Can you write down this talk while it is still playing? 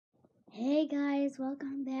Hey guys,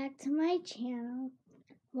 welcome back to my channel.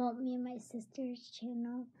 Well, me and my sister's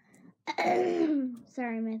channel.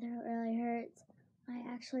 Sorry, my throat really hurts. I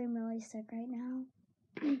actually am really sick right now.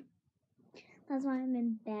 That's why I'm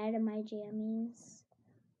in bed in my jammies.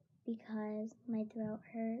 Because my throat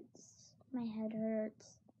hurts, my head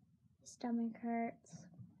hurts, my stomach hurts.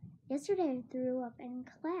 Yesterday I threw up in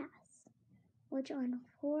class, which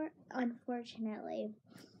unfortunately,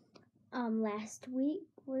 last week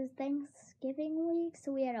was Thanksgiving week,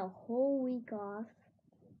 so we had a whole week off,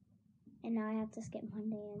 and now I have to skip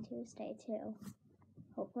Monday and Tuesday too.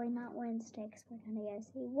 Hopefully not Wednesday, because we're gonna go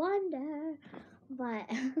see Wonder. But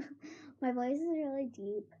my voice is really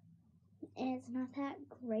deep, and it's not that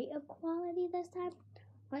great of quality this time.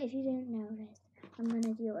 But if you didn't notice, I'm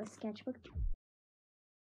gonna do a sketchbook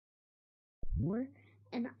tour,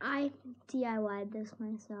 and I DIY'd this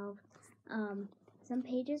myself. Some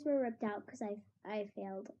pages were ripped out because I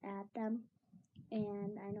failed at them,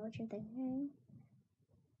 and I know what you're thinking.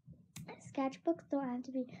 Sketchbooks don't have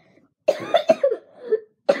to be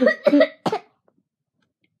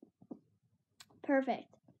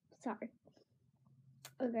perfect. Sorry.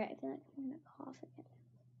 Okay, I feel like I'm gonna cough again.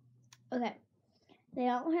 Okay, they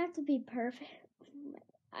don't have to be perfect. My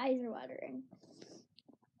eyes are watering.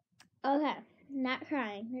 Okay, not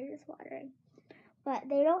crying, they're just watering. But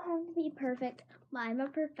they don't have to be perfect. I'm a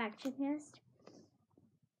perfectionist.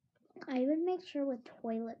 I even make sure with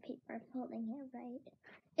toilet paper I'm holding it right.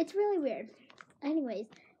 It's really weird. Anyways,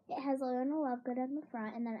 it has Lorna Lovegood on the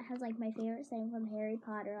front, and then it has like my favorite saying from Harry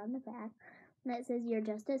Potter on the back. And it says, "You're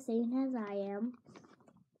just as sane as I am."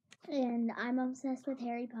 And I'm obsessed with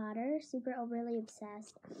Harry Potter, super overly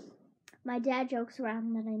obsessed. My dad jokes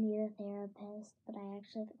around that I need a therapist, but I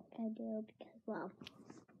actually think I do because, well,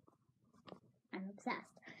 I'm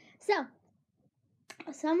obsessed. So,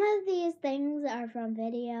 some of these things are from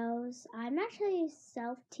videos. I'm actually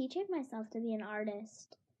teaching myself to be an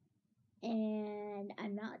artist. And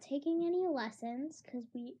I'm not taking any lessons because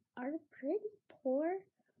we are pretty poor.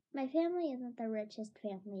 My family isn't the richest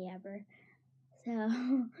family ever. So,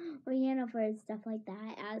 we can't afford stuff like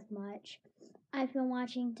that as much. I've been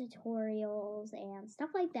watching tutorials and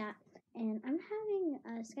stuff like that. And I'm having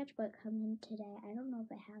a sketchbook come in today. I don't know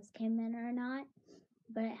if it has come in or not.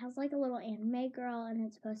 But it has like a little anime girl, and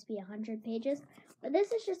it's supposed to be 100 pages. But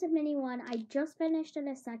this is just a mini one. I just finished it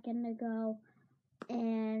a second ago,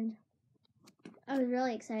 and I was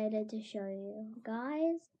really excited to show you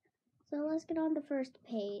guys. So let's get on the first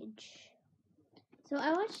page. So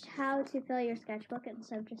I watched how to fill your sketchbook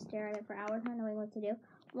instead of just stare at it for hours not knowing what to do.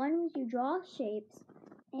 One was you draw shapes,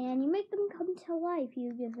 and you make them come to life.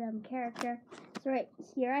 You give them character. So right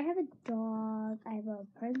here I have a dog, I have a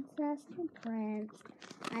princess and prince,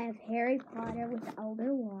 I have Harry Potter with the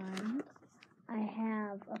Elder Wand, I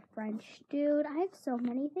have a French dude. I have so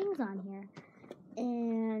many things on here.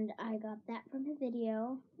 And I got that from a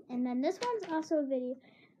video. And then this one's also a video,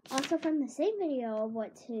 also from the same video of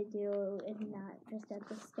what to do and not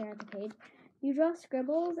just stare at the page. You draw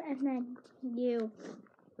scribbles, and then you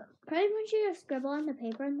pretty much you just scribble on the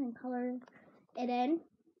paper and then color it in.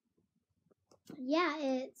 Yeah.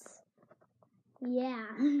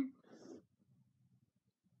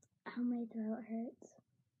 Oh, my throat hurts.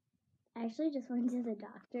 I actually just went to the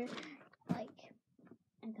doctor like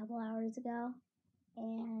a couple hours ago,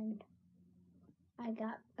 and I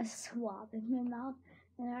got a swab in my mouth,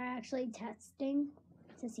 and they're actually testing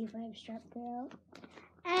to see if I have strep throat.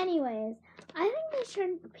 Anyways, I think this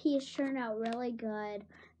piece turned out really good.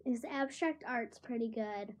 This abstract art's pretty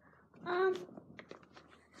good.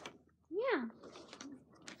 Yeah.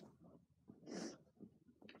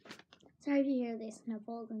 Sorry to hear these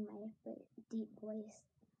sniffles in my deep voice.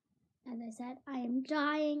 As I said, I am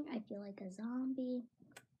dying. I feel like a zombie.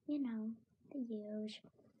 You know, the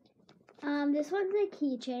usual. This one's a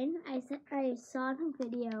keychain. I saw in a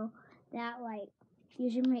video that like you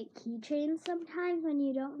should make keychains sometimes when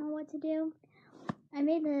you don't know what to do. I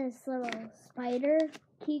made this little spider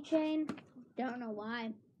keychain. Don't know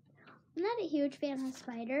why. I'm not a huge fan of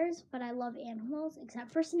spiders, but I love animals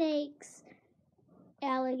except for snakes,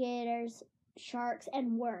 alligators, sharks,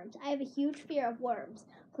 and worms. I have a huge fear of worms.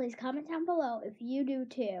 Please comment down below if you do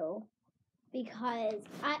too, because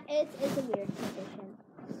it's a weird condition.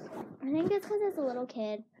 I think it's because as a little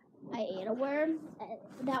kid, I ate a worm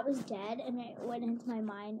that was dead, and it went into my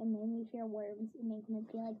mind and made me fear worms. It made me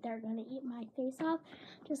feel like they're going to eat my face off,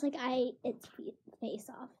 just like I ate its face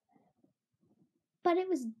off. But it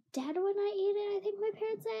was dead when I ate it, I think my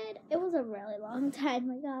parents said. It was a really long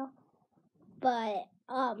time ago. But,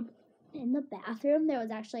 in the bathroom, there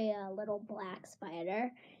was actually a little black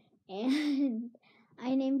spider, and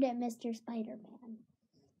I named it Mr. Spider-Man.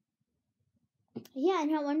 Yeah,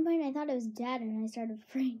 and at one point I thought it was dead and I started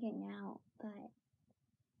freaking out. But,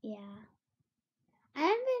 yeah. I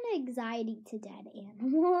have an anxiety to dead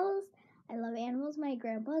animals. I love animals. My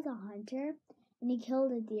grandpa's a hunter, and he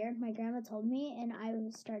killed a deer. My grandma told me, and I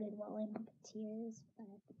started welling up in tears.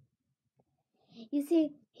 But you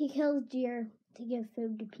see, he kills deer to give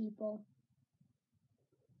food to people.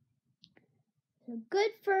 So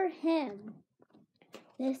good for him.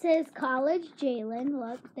 This is College Jalen.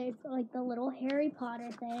 Look, there's like the little Harry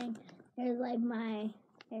Potter thing. There's like my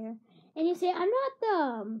hair. And you see, I'm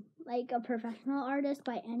not like a professional artist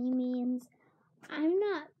by any means. I'm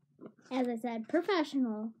not, as I said,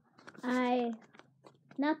 professional.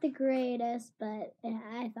 Not the greatest, but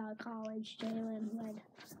I thought College Jalen would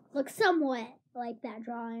look somewhat like that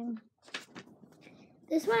drawing.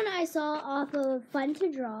 This one I saw off of Fun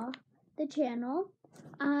to Draw, the channel.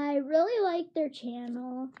 I really like their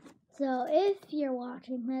channel. So if you're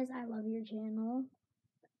watching this, I love your channel.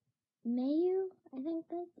 May you? I think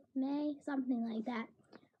that's May, something like that.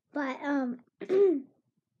 But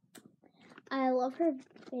I love her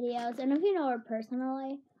videos, and if you know her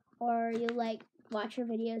personally or you like watch her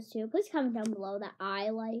videos too, please comment down below that I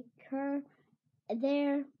like her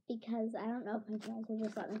there, because I don't know if my parents would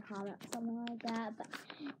just let me comment something like that. But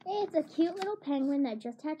it's a cute little penguin that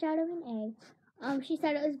just hatched out of an egg. She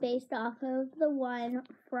said it was based off of the one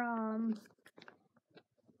from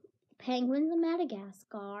Penguins of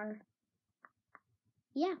Madagascar.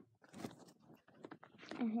 Yeah,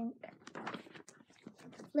 I think.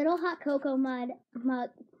 Little hot cocoa mug.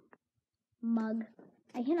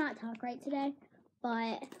 I cannot talk right today,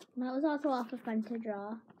 but that was also off of Fun to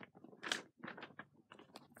Draw.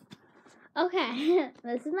 Okay,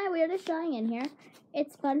 this is my weirdest drawing in here.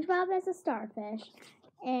 It's SpongeBob as a starfish,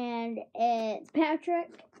 and it's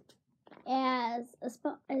Patrick as a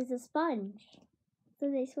sponge. So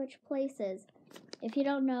they switch places. If you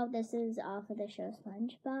don't know, this is off of the show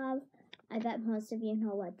SpongeBob. I bet most of you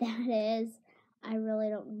know what that is. I really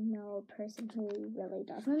don't know a person who really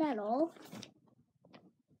doesn't at all.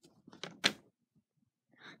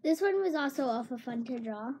 This one was also off of Fun to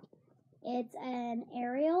Draw. It's an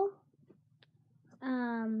Ariel.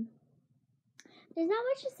 There's not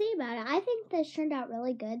much to say about it. I think this turned out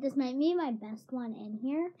really good. This might be my best one in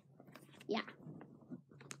here. Yeah.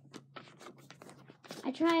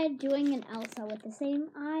 I tried doing an Elsa with the same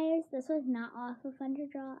eyes. This was not off of Fun to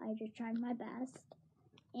Draw. I just tried my best.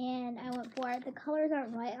 And I went for it. The colors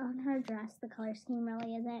aren't right on her dress. The color scheme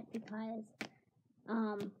really isn't, because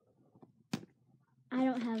I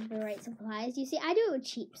don't have the right supplies. You see, I do it with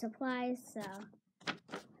cheap supplies, so.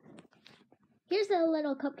 Here's the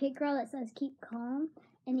little cupcake girl that says keep calm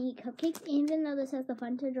and eat cupcakes. Even though this has the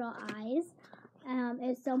Fun to Draw eyes,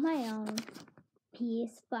 it's still my own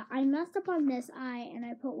piece. But I messed up on this eye and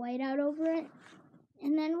I put white out over it.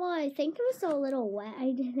 And then, well, I think it was so a little wet,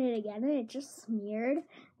 I did it again and it just smeared.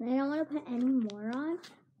 And I don't want to put any more on.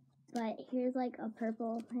 But here's like a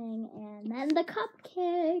purple thing and then the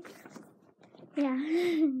cupcake. Yeah.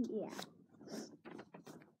 Yeah.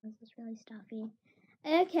 This is really stuffy.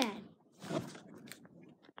 Okay.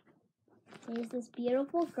 There's this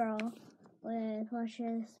beautiful girl with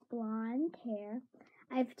luscious blonde hair.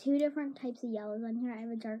 I have two different types of yellows on here. I have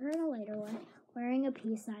a darker and a lighter one. Wearing a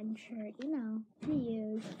peace sign shirt, you know, to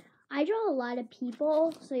use. I draw a lot of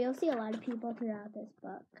people, so you'll see a lot of people throughout this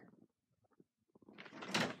book.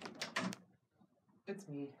 It's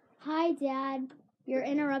me. Hi, Dad. You're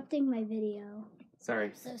interrupting my video.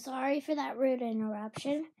 Sorry. So sorry for that rude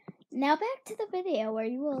interruption. Now back to the video where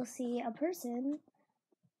you will see a person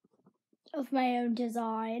of my own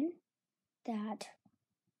design that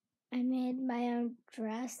I made my own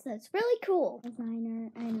dress that's really cool.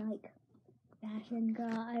 Designer and like fashion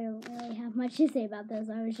girl. I don't really have much to say about this.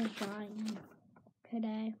 I was just drawing them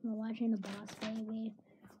today. I'm watching The Boss Baby.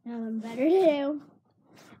 Now I'm better to do.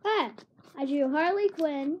 But I drew Harley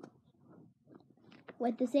Quinn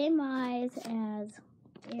with the same eyes as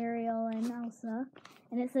Ariel and Elsa.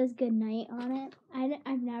 And it says goodnight on it.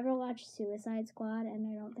 I've never watched Suicide Squad, and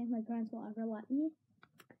I don't think my parents will ever let me.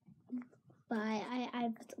 But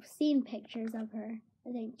I've seen pictures of her.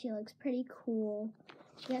 I think she looks pretty cool.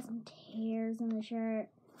 She got some tears in the shirt.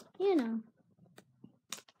 You know,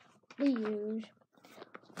 the usual.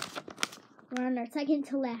 We're on our second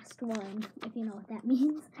to last one, if you know what that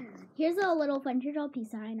means. Here's a little Fun to Draw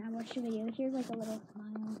peace sign. I watched the video. Here's like a little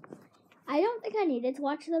smile. I don't think I needed to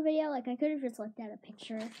watch the video. Like, I could have just looked at a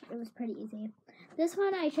picture. It was pretty easy. This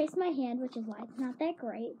one, I traced my hand, which is why it's not that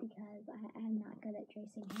great, because I'm not good at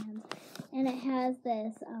tracing hands. And it has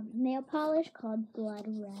this nail polish called Blood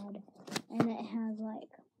Red. And it has, like,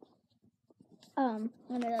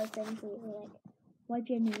 one of those things where you, like, wipe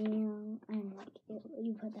your nail and, like,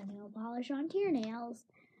 you put the nail polish onto your nails.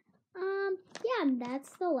 Yeah, and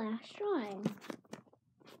that's the last drawing.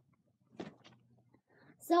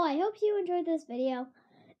 So I hope you enjoyed this video.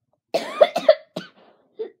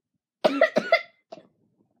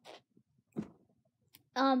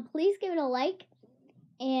 Please give it a like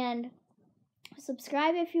and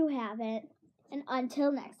subscribe if you haven't. And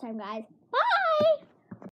until next time, guys. Bye!